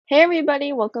Hey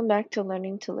everybody, welcome back to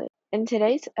Learning to Live. In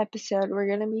today's episode, we're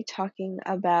going to be talking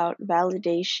about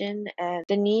validation and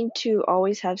the need to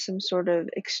always have some sort of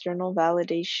external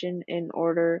validation in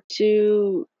order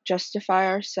to justify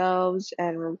ourselves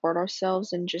and reward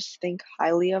ourselves and just think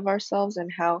highly of ourselves and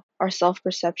how our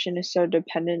self-perception is so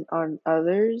dependent on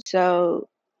others. So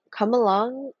come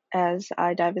along as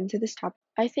I dive into this topic.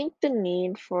 I think the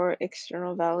need for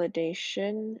external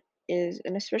validation is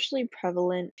an especially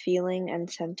prevalent feeling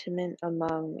and sentiment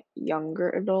among younger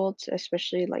adults,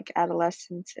 especially like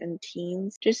adolescents and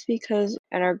teens, just because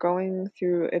and are going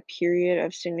through a period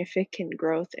of significant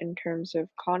growth in terms of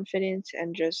confidence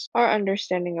and just our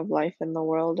understanding of life in the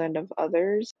world and of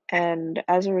others. And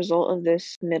as a result of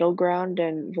this middle ground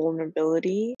and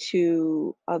vulnerability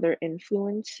to other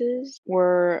influences,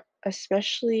 we're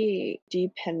especially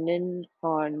dependent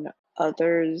on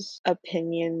others'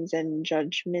 opinions and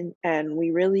judgment, and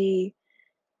we really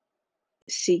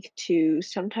seek to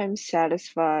sometimes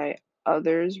satisfy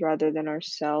others rather than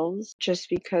ourselves just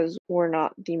because we're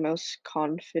not the most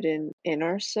confident in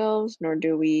ourselves, nor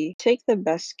do we take the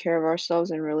best care of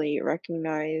ourselves and really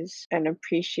recognize and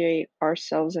appreciate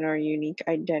ourselves and our unique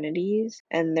identities.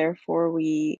 And therefore,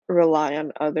 we rely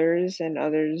on others and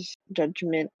others'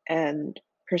 judgment and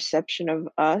perception of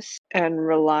us and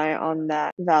rely on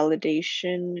that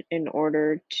validation in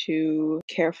order to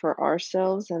care for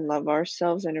ourselves and love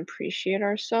ourselves and appreciate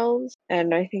ourselves.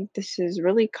 And I think this is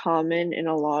really common in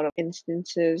a lot of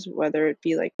instances, whether it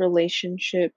be like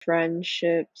relationship,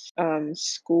 friendships,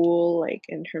 school, like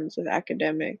in terms of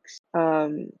academics,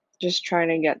 just trying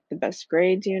to get the best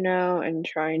grades, and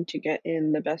trying to get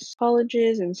in the best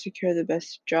colleges and secure the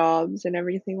best jobs and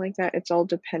everything like that. It's all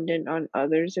dependent on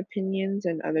others' opinions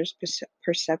and others'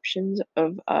 perceptions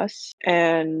of us.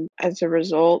 And as a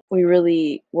result, we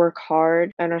really work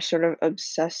hard and are sort of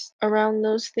obsessed around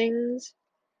those things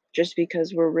just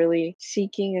because we're really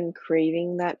seeking and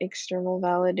craving that external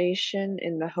validation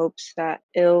in the hopes that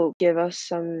it'll give us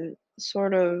some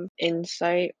sort of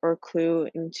insight or clue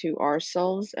into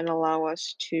ourselves and allow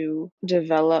us to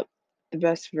develop the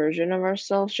best version of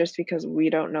ourselves just because we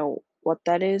don't know what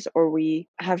that is or we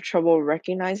have trouble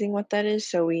recognizing what that is.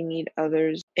 So we need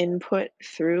others' input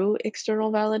through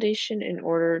external validation in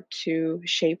order to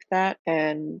shape that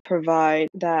and provide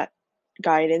that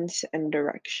guidance and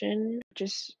direction,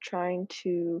 just trying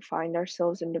to find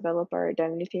ourselves and develop our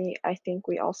identity. I think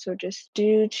we also just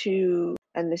due to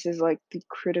and this is like the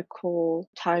critical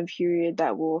time period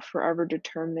that will forever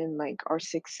determine like our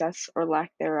success or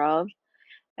lack thereof.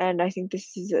 And I think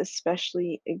this is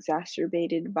especially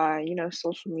exacerbated by,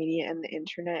 social media and the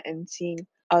internet and seeing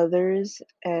others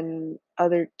and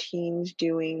other teens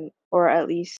doing, or at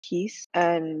least peace.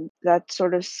 And that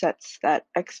sort of sets that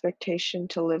expectation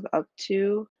to live up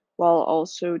to, while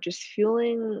also just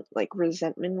feeling like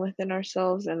resentment within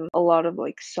ourselves and a lot of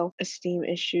like self esteem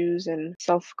issues and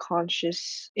self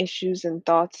conscious issues and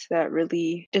thoughts that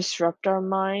really disrupt our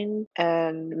mind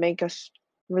and make us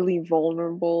really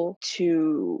vulnerable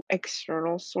to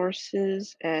external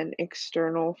sources and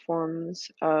external forms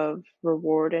of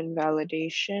reward and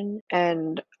validation.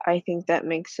 And I think that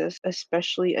makes us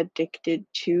especially addicted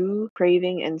to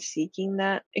craving and seeking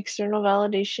that external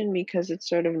validation because it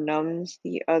sort of numbs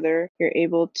the other. You're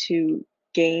able to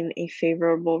gain a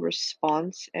favorable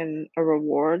response and a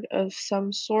reward of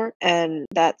some sort, and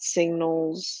that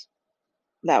signals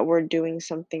that we're doing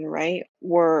something right,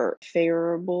 we're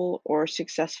favorable or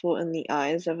successful in the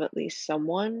eyes of at least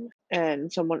someone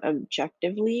and someone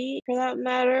objectively for that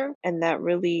matter. And that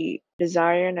really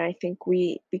desire, and I think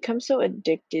we become so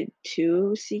addicted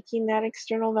to seeking that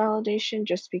external validation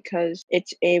just because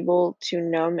it's able to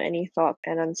numb any thought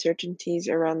and uncertainties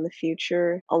around the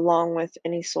future, along with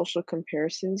any social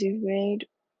comparisons you've made,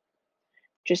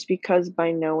 just because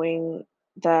by knowing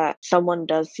that someone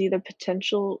does see the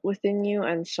potential within you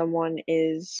and someone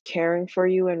is caring for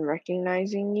you and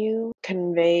recognizing you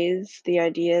conveys the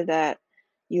idea that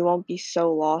you won't be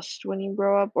so lost when you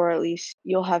grow up, or at least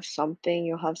you'll have something,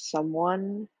 you'll have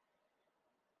someone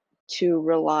to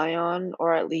rely on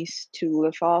or at least to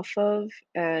live off of,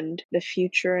 and the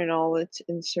future and all its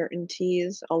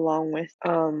uncertainties along with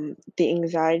the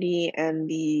anxiety and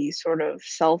the sort of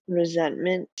self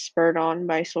resentment spurred on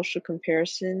by social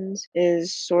comparisons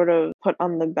is sort of put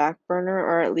on the back burner,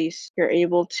 or at least you're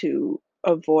able to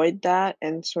avoid that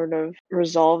and sort of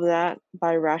resolve that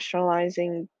by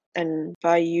rationalizing and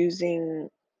by using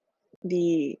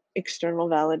the external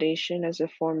validation as a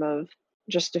form of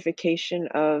justification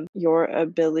of your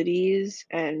abilities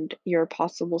and your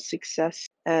possible success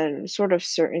and sort of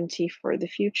certainty for the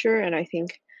future. And I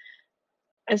think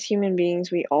as human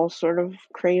beings, we all sort of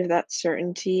crave that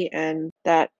certainty and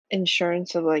that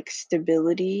insurance of like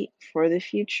stability for the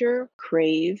future,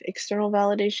 crave external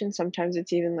validation. Sometimes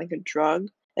it's even like a drug,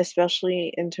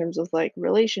 especially in terms of like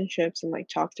relationships and like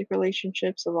toxic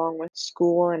relationships, along with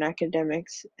school and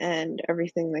academics and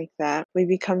everything like that. We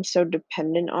become so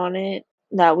dependent on it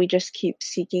that we just keep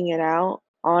seeking it out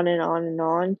on and on and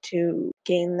on to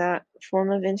gain that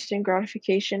form of instant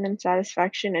gratification and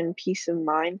satisfaction and peace of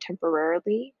mind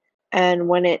temporarily. And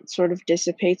when it sort of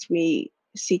dissipates, we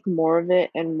seek more of it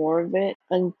and more of it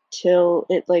until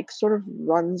it like sort of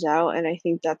runs out. And I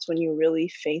think that's when you really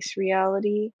face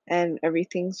reality and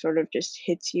everything sort of just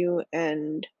hits you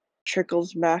and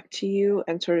trickles back to you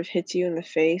and sort of hits you in the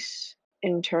face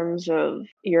in terms of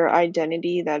your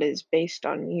identity that is based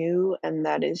on you and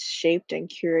that is shaped and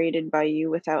curated by you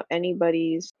without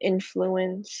anybody's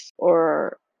influence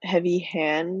or heavy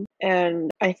hand. And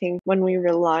I think when we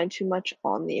rely too much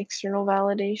on the external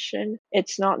validation,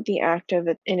 it's not the act of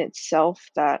it in itself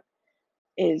that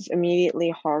is immediately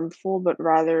harmful, but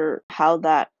rather how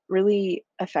that really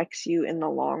affects you in the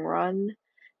long run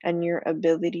and your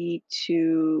ability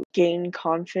to gain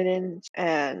confidence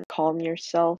and calm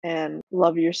yourself and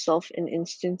love yourself in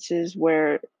instances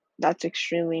where that's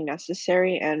extremely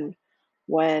necessary and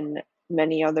when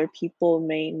many other people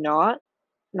may not.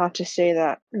 Not to say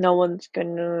that no one's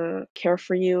gonna care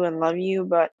for you and love you,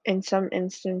 but in some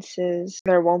instances,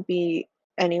 there won't be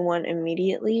anyone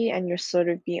immediately, and you'll sort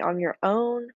of be on your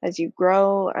own as you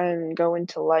grow and go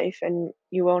into life, and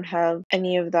you won't have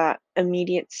any of that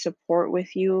immediate support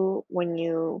with you when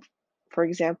you, for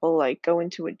example, like go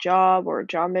into a job or a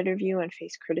job interview and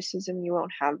face criticism. You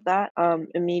won't have that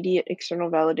immediate external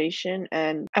validation,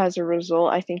 and as a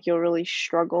result, I think you'll really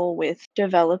struggle with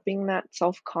developing that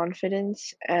self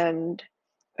confidence and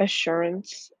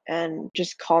assurance and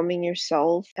just calming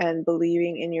yourself and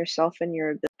believing in yourself and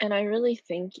your ability. And I really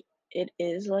think it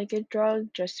is like a drug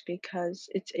just because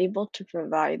it's able to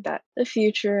provide that the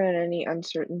future and any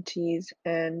uncertainties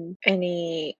and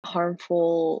any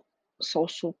harmful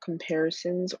social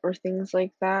comparisons or things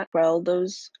like that quell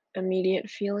those immediate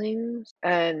feelings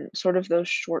and sort of those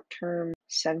short term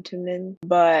sentiments.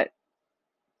 But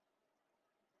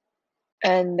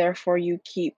and therefore you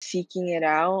keep seeking it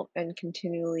out and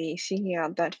continually seeking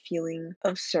out that feeling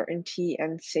of certainty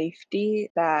and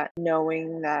safety, that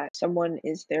knowing that someone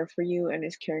is there for you and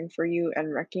is caring for you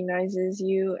and recognizes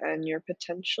you and your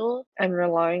potential, and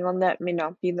relying on that may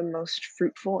not be the most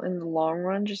fruitful in the long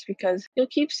run just because you'll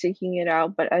keep seeking it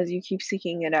out, but as you keep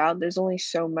seeking it out there's only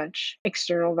so much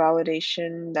external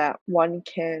validation that one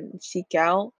can seek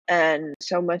out and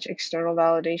so much external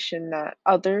validation that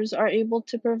others are able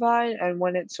to provide. And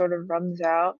when it sort of runs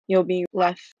out, you'll be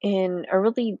left in a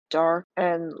really dark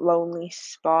and lonely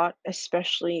spot,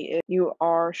 especially if you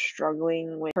are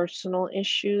struggling with personal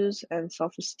issues and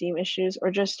self esteem issues,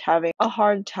 or just having a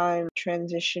hard time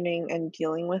transitioning and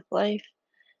dealing with life.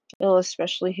 It'll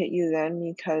especially hit you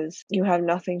then because you have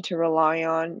nothing to rely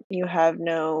on. You have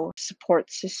no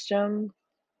support system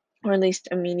or at least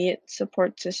immediate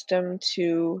support system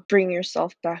to bring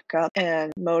yourself back up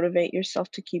and motivate yourself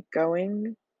to keep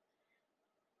going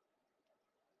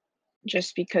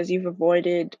just because you've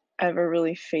avoided ever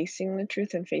really facing the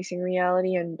truth and facing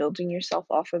reality and building yourself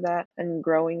off of that and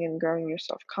growing your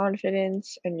self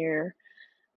confidence and your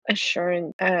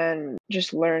assurance and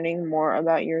just learning more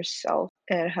about yourself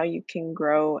and how you can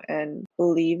grow and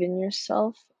believe in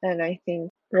yourself. And I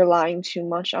think relying too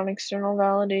much on external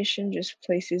validation just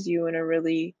places you in a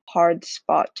really hard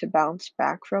spot to bounce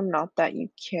back from. Not that you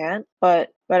can't, but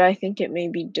I think it may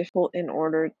be difficult in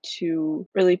order to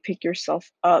really pick yourself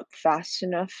up fast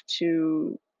enough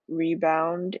to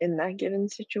rebound in that given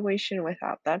situation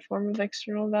without that form of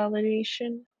external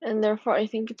validation. And therefore, I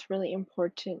think it's really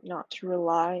important not to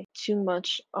rely too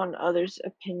much on others'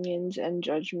 opinions and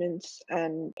judgments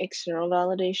and external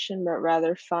validation, but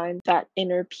rather find that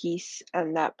inner peace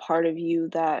and that part of you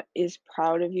that is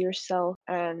proud of yourself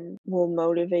and will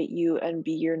motivate you and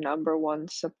be your number one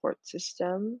support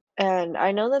system. And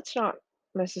I know that's not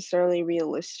necessarily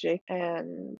realistic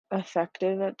and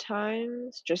effective at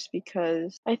times, just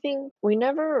because I think we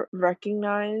never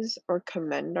recognize or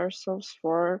commend ourselves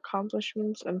for our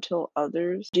accomplishments until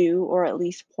others do, or at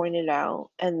least point it out,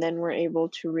 and then we're able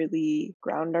to really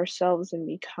ground ourselves and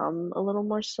become a little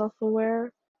more self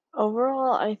aware.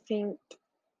 Overall, I think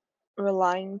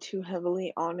relying too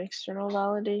heavily on external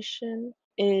validation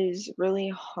is really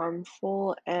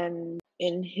harmful and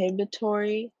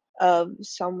inhibitory of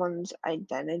someone's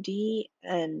identity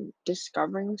and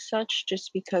discovering such,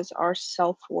 just because our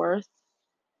self-worth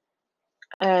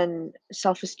and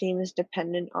self-esteem is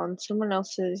dependent on someone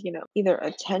else's, either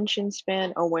attention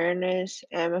span, awareness,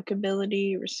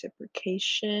 amicability,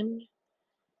 reciprocation.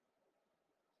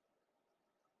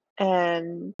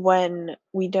 And when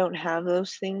we don't have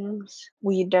those things,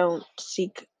 we don't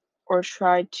seek or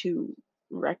try to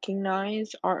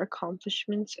recognize our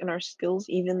accomplishments and our skills,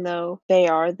 even though they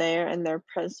are there and they're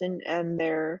present and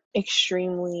they're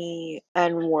extremely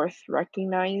and worth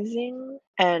recognizing.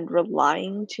 And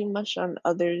relying too much on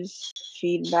others'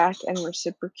 feedback and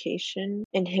reciprocation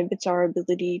inhibits our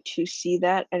ability to see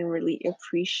that and really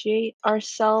appreciate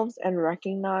ourselves and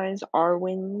recognize our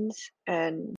wins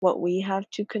and what we have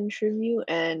to contribute,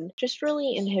 and just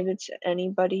really inhibits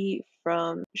anybody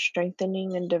from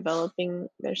strengthening and developing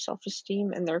their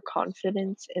self-esteem and their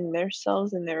confidence in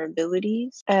themselves and their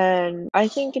abilities. And I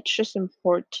think it's just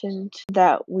important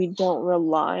that we don't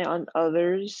rely on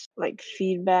others like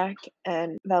feedback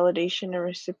and validation and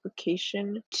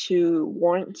reciprocation to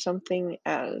warrant something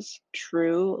as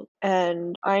true.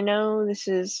 And I know this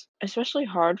is especially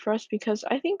hard for us because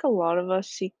I think a lot of us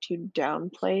seek to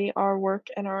downplay our work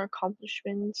and our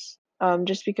accomplishments.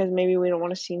 Just because maybe we don't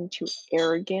want to seem too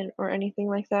arrogant or anything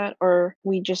like that, or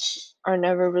we just are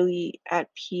never really at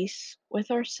peace with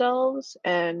ourselves,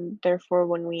 and therefore,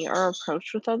 when we are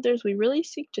approached with others, we really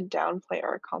seek to downplay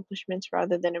our accomplishments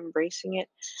rather than embracing it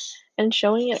and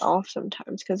showing it off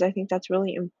sometimes, because I think that's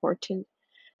really important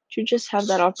to just have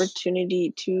that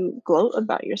opportunity to gloat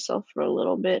about yourself for a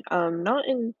little bit, not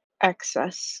in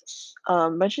excess,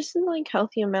 but just in like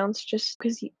healthy amounts, just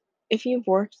because if you've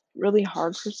worked really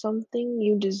hard for something,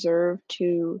 you deserve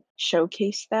to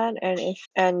showcase that.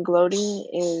 And gloating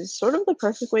is sort of the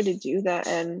perfect way to do that.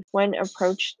 And when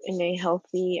approached in a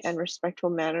healthy and respectful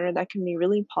manner, that can be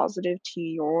really positive to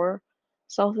your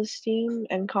self-esteem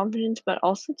and confidence, but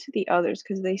also to the others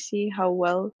because they see how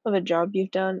well of a job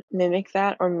you've done, mimic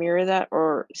that or mirror that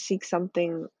or seek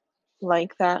something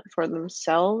like that for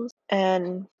themselves.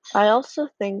 And I also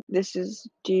think this is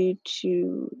due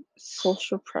to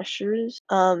social pressures,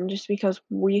 just because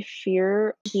we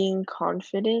fear being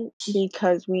confident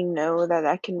because we know that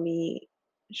that can be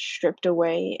stripped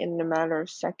away in a matter of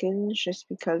seconds just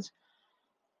because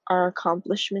our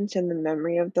accomplishments and the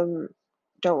memory of them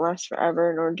don't last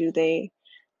forever, nor do they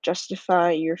justify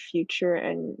your future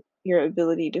and your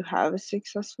ability to have a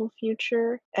successful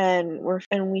future. And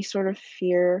we sort of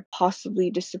fear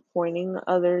possibly disappointing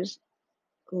others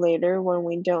later when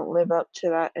we don't live up to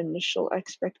that initial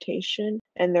expectation,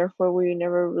 and therefore we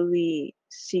never really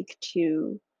seek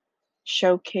to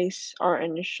showcase our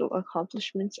initial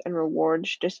accomplishments and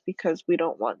rewards just because we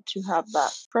don't want to have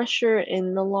that pressure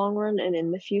in the long run and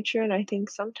in the future. And I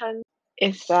think sometimes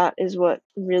if that is what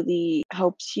really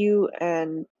helps you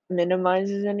and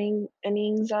minimizes any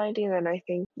anxiety, then I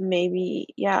think maybe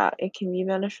yeah, it can be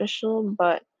beneficial.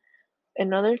 But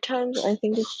and other times, I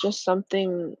think it's just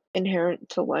something inherent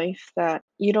to life that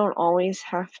you don't always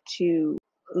have to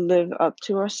live up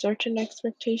to a certain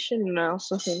expectation. And I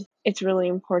also think it's really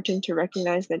important to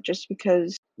recognize that just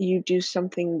because you do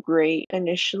something great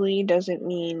initially doesn't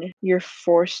mean you're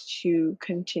forced to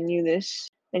continue this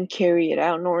and carry it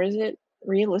out, nor is it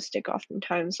realistic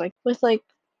oftentimes. Like with like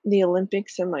the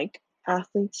Olympics and like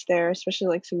athletes there, especially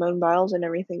like Simone Biles and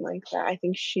everything like that, I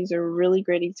think she's a really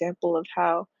great example of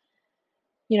how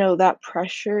that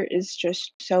pressure is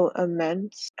just so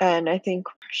immense. And I think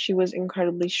she was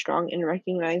incredibly strong in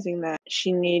recognizing that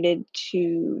she needed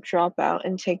to drop out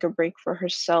and take a break for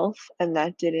herself, and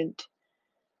that didn't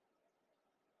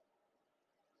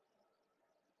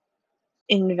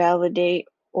invalidate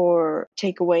or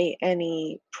take away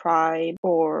any pride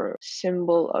or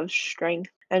symbol of strength.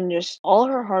 And just all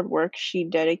her hard work she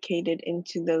dedicated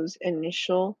into those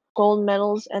initial gold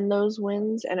medals and those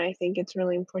wins. And I think it's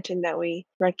really important that we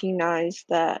recognize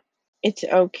that it's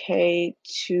okay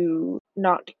to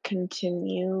not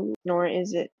continue, nor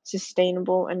is it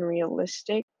sustainable and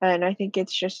realistic. And I think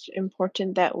it's just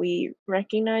important that we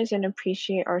recognize and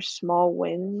appreciate our small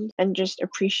wins and just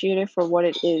appreciate it for what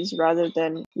it is rather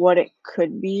than what it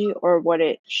could be or what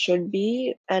it should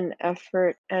be, and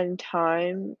effort and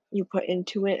time you put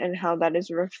into it, and how that is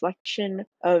a reflection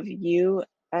of you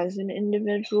as an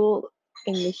individual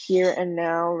in the here and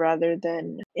now rather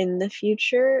than in the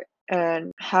future,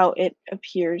 and how it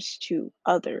appears to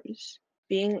others.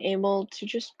 Being able to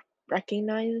just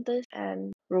recognize this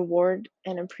and reward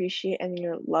and appreciate and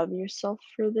love yourself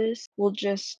for this will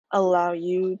just allow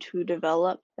you to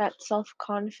develop that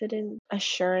self-confidence,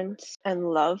 assurance, and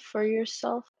love for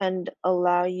yourself, and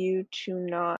allow you to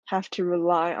not have to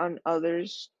rely on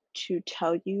others to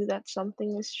tell you that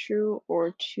something is true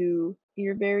or to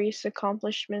your various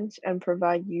accomplishments and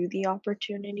provide you the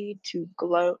opportunity to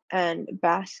gloat and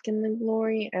bask in the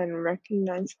glory and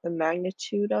recognize the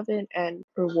magnitude of it and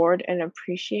reward and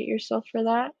appreciate yourself for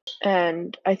that.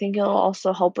 And I think it'll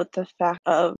also help with the fact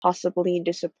of possibly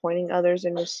disappointing others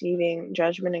and receiving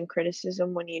judgment and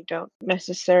criticism when you don't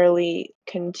necessarily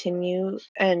continue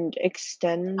and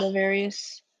extend the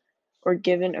various or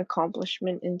given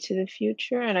accomplishment into the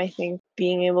future. And I think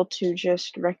being able to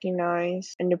just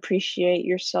recognize and appreciate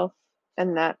yourself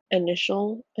and that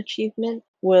initial achievement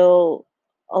will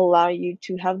allow you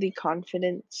to have the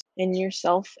confidence in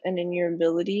yourself and in your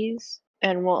abilities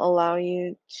and will allow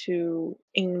you to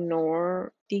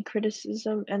ignore the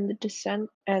criticism and the dissent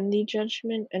and the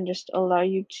judgment and just allow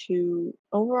you to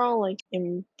overall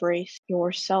embrace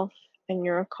yourself and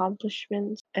your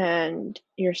accomplishments and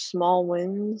your small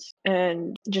wins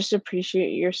and just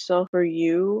appreciate yourself for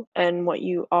you and what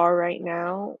you are right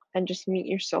now and just meet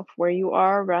yourself where you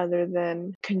are rather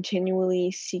than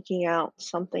continually seeking out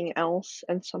something else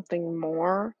and something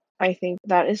more. I think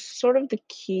that is sort of the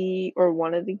key or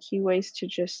one of the key ways to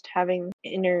just having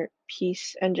inner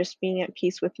peace and just being at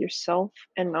peace with yourself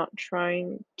and not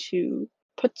trying to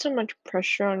put so much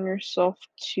pressure on yourself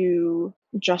to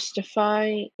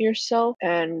justify yourself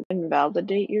and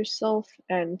invalidate yourself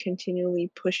and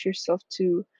continually push yourself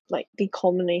to the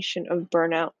culmination of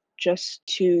burnout just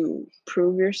to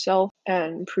prove yourself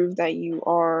and prove that you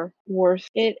are worth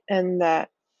it and that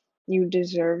you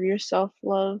deserve your self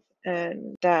love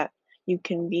and that you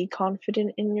can be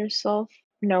confident in yourself,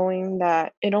 knowing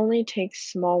that it only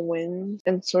takes small wins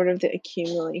and sort of the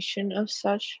accumulation of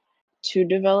such to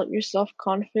develop your self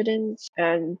confidence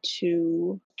and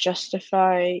to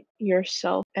justify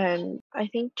yourself. And I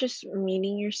think just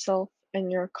meeting yourself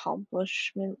and your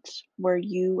accomplishments where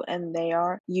you and they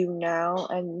are, you now,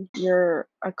 and your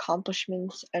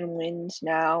accomplishments and wins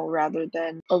now rather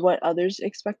than or what others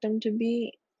expect them to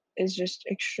be is just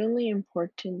extremely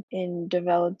important in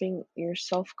developing your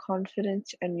self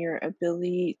confidence and your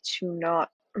ability to not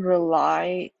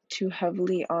rely too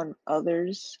heavily on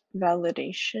others'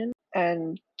 validation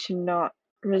and to not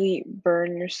really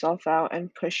burn yourself out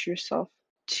and push yourself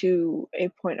to a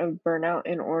point of burnout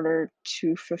in order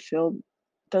to fulfill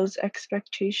those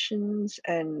expectations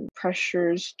and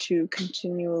pressures to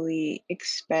continually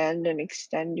expand and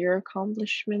extend your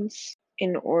accomplishments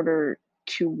in order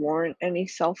to warrant any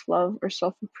self love or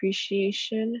self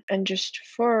appreciation. And just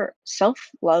for self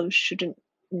love shouldn't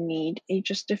need a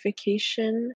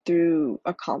justification through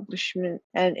accomplishment,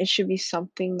 and it should be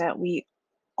something that we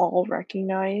all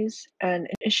recognize, and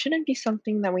it shouldn't be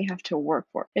something that we have to work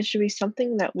for. It should be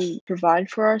something that we provide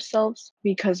for ourselves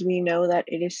because we know that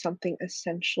it is something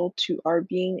essential to our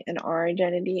being and our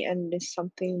identity, and it is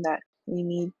something that we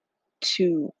need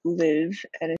to live,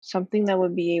 and it's something that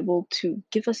would be able to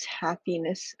give us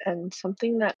happiness and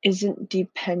something that isn't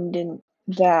dependent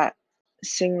that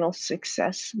signals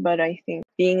success. But I think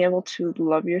being able to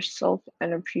love yourself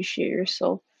and appreciate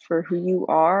yourself for who you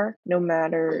are, no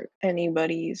matter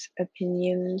anybody's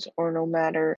opinions or no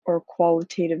matter or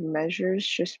qualitative measures,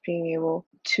 just being able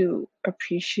to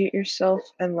appreciate yourself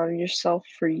and love yourself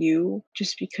for you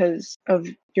just because of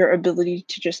your ability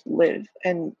to just live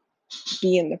and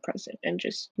be in the present and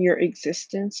just your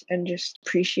existence and just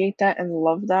appreciate that and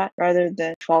love that rather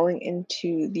than falling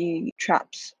into the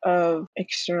traps of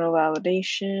external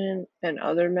validation and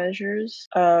other measures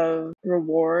of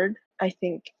reward. I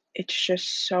think it's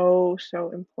just so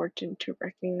important to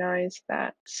recognize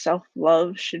that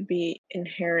self-love should be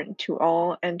inherent to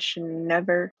all and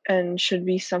should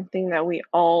be something that we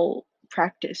all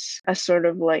practice as sort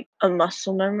of like a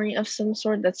muscle memory of some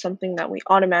sort. That's something that we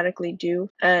automatically do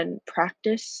and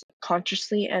practice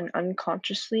consciously and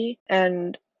unconsciously.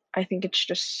 And I think it's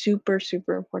just super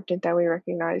important that we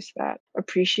recognize that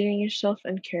appreciating yourself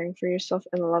and caring for yourself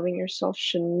and loving yourself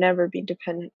should never be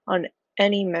dependent on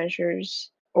any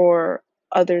measures or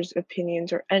others'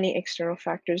 opinions or any external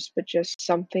factors, but just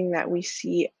something that we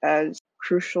see as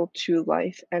crucial to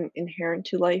life and inherent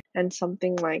to life, and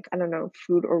something like, I don't know,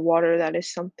 food or water that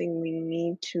is something we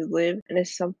need to live and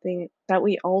is something that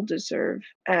we all deserve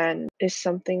and is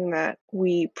something that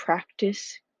we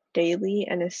practice daily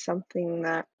and is something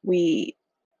that we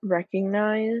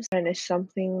recognize and is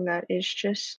something that is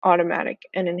just automatic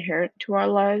and inherent to our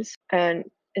lives and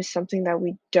is something that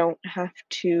we don't have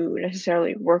to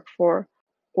necessarily work for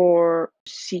or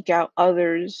seek out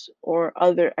others or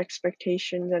other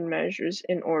expectations and measures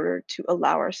in order to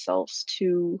allow ourselves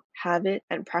to have it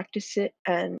and practice it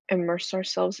and immerse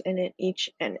ourselves in it each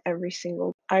and every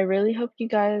single. I really hope you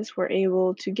guys were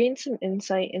able to gain some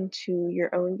insight into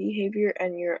your own behavior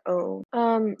and your own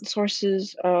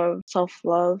sources of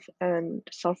self-love and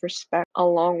self-respect,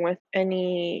 along with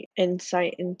any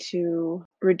insight into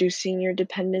reducing your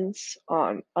dependence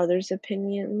on others'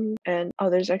 opinions and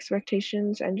others'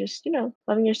 expectations, and just,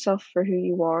 loving yourself for who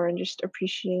you are and just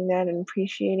appreciating that and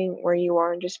appreciating where you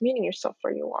are and just meeting yourself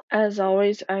where you are. As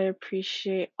always, I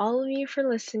appreciate all of you for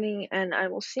listening, and I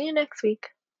will see you next week.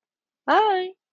 Bye!